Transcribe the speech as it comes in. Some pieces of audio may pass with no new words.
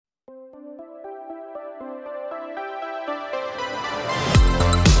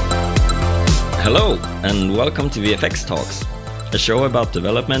Hello, and welcome to VFX Talks, a show about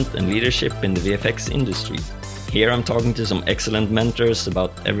development and leadership in the VFX industry. Here I'm talking to some excellent mentors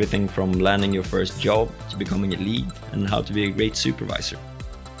about everything from landing your first job to becoming a lead and how to be a great supervisor.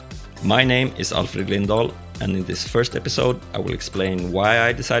 My name is Alfred Lindahl, and in this first episode I will explain why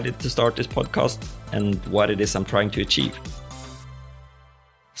I decided to start this podcast and what it is I'm trying to achieve.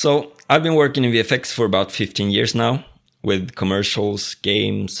 So, I've been working in VFX for about 15 years now, with commercials,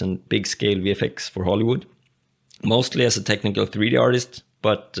 games, and big-scale VFX for Hollywood. Mostly as a technical 3D artist,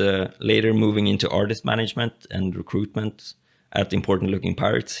 but later moving into artist management and recruitment at Important Looking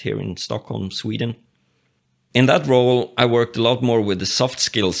Pirates here in Stockholm, Sweden. In that role, I worked a lot more with the soft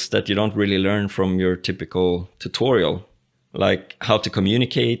skills that you don't really learn from your typical tutorial, like how to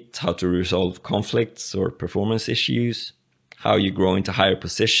communicate, how to resolve conflicts or performance issues, how you grow into higher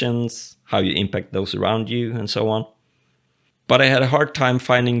positions, how you impact those around you, and so on. But I had a hard time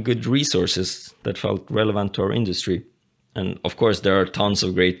finding good resources that felt relevant to our industry. And of course, there are tons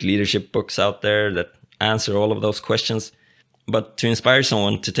of great leadership books out there that answer all of those questions. But to inspire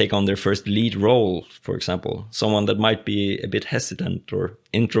someone to take on their first lead role, for example, someone that might be a bit hesitant or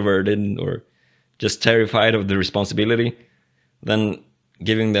introverted or just terrified of the responsibility, then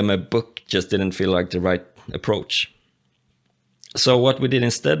giving them a book just didn't feel like the right approach. So what we did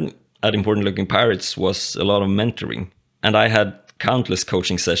instead at Important Looking Pirates was a lot of mentoring. And I had countless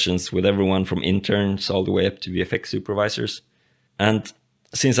coaching sessions with everyone from interns all the way up to VFX supervisors. And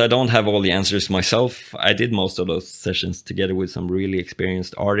since I don't have all the answers myself, I did most of those sessions together with some really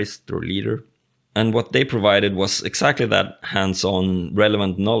experienced artist or leader. And what they provided was exactly that hands-on,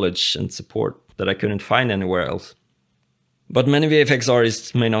 relevant knowledge and support that I couldn't find anywhere else. But many VFX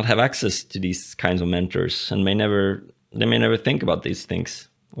artists may not have access to these kinds of mentors and they may never think about these things,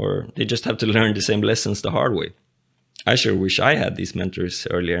 or they just have to learn the same lessons the hard way. I sure wish I had these mentors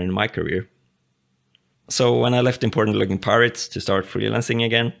earlier in my career. So when I left Important Looking Pirates to start freelancing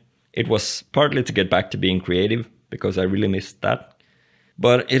again, it was partly to get back to being creative, because I really missed that.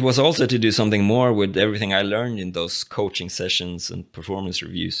 But it was also to do something more with everything I learned in those coaching sessions and performance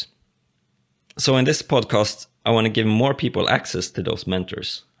reviews. So in this podcast, I want to give more people access to those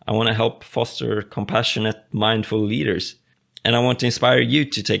mentors. I want to help foster compassionate, mindful leaders. And I want to inspire you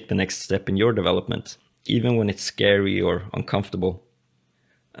to take the next step in your development, even when it's scary or uncomfortable.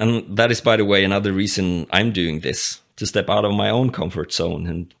 And that is, by the way, another reason I'm doing this, to step out of my own comfort zone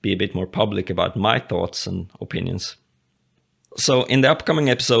and be a bit more public about my thoughts and opinions. So in the upcoming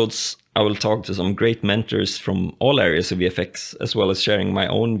episodes, I will talk to some great mentors from all areas of VFX, as well as sharing my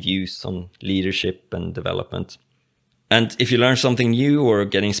own views on leadership and development. And if you learn something new or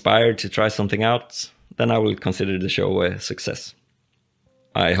get inspired to try something out, then I will consider the show a success.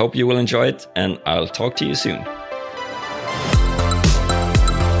 I hope you will enjoy it, and I'll talk to you soon.